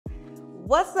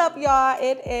What's up, y'all?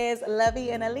 It is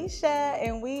Lovey and Alicia,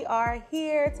 and we are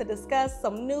here to discuss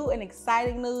some new and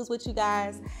exciting news with you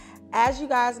guys. As you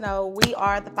guys know, we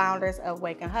are the founders of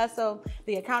Wake and Hustle,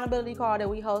 the accountability call that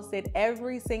we hosted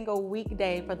every single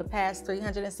weekday for the past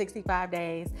 365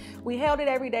 days. We held it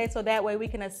every day so that way we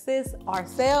can assist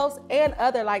ourselves and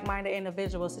other like-minded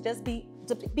individuals to just be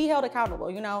held accountable,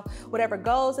 whatever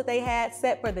goals that they had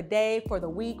set for the day, for the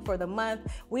week, for the month.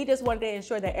 We just wanted to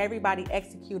ensure that everybody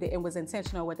executed and was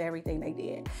intentional with everything they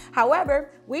did.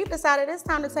 However, we've decided it's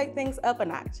time to take things up a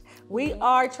notch. We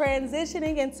are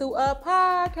transitioning into a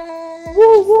podcast.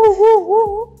 Woo, woo, woo,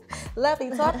 woo. Lovey,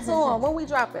 talk to them. When we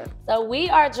dropping? So we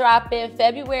are dropping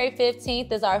February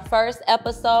 15th is our first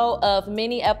episode of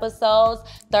mini episodes,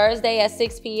 Thursday at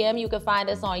 6 p.m. You can find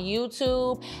us on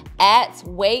YouTube at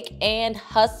Wake and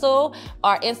Hustle.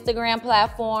 Our Instagram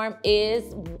platform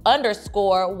is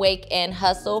 _Wake and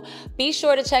Hustle. Be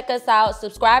sure to check us out.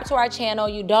 Subscribe to our channel.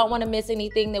 You don't want to miss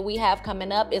anything that we have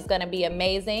coming up. It's going to be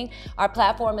amazing. Our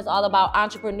platform is all about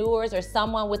entrepreneurs or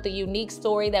someone with a unique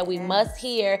story that we must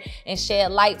hear and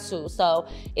shed light to. So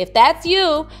if that's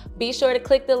you, be sure to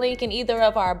click the link in either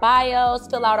of our bios,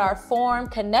 fill out our form,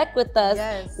 connect with us.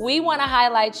 Yes. We want to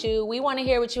highlight you. We want to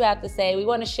hear what you have to say. We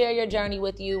want to share your journey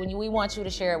with you, and we want you to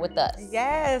share it with us.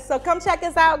 Yes, so come check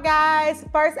us out, guys.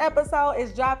 First episode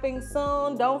is dropping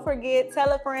soon. Don't forget,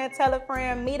 tell a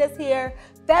friend. Meet us here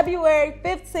February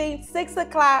 15th, 6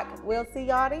 o'clock. We'll see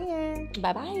y'all then.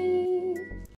 Bye-bye.